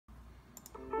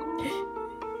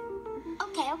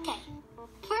Okay.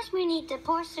 First we need to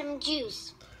pour some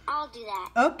juice. I'll do that.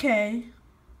 Okay.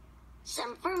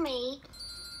 Some for me.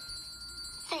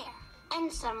 There.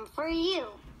 And some for you.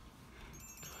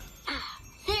 Ah,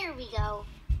 there we go.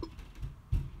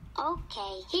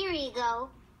 Okay, here you go.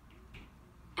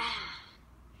 Ah,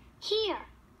 here.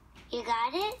 You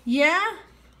got it? Yeah?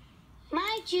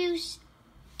 My juice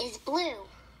is blue.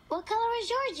 What color is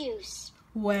your juice?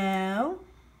 Well,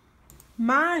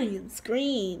 mine's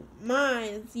green,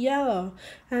 mine's yellow,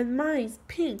 and mine's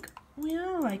pink. We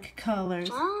all like colors.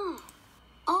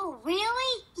 Oh,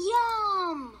 really?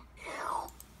 Yum!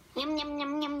 Yum, yum,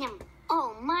 yum, yum, yum.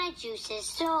 Oh, my juice is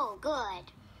so good.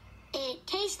 It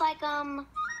tastes like,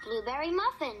 blueberry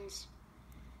muffins.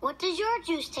 What does your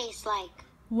juice taste like?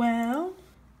 Well,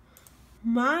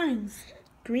 mine's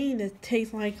green. It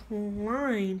tastes like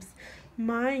limes.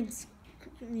 Mine's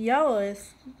yellow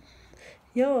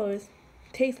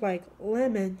tastes like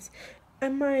lemons.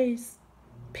 And mine's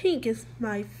pink is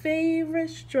my favorite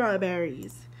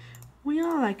strawberries. We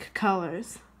all like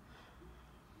colors.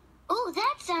 Oh,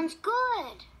 that sounds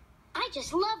good. I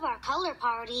just love our color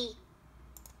party.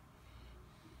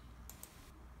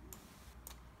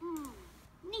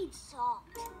 Need salt.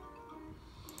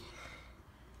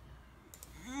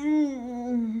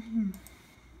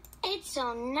 It's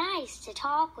so nice to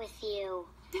talk with you.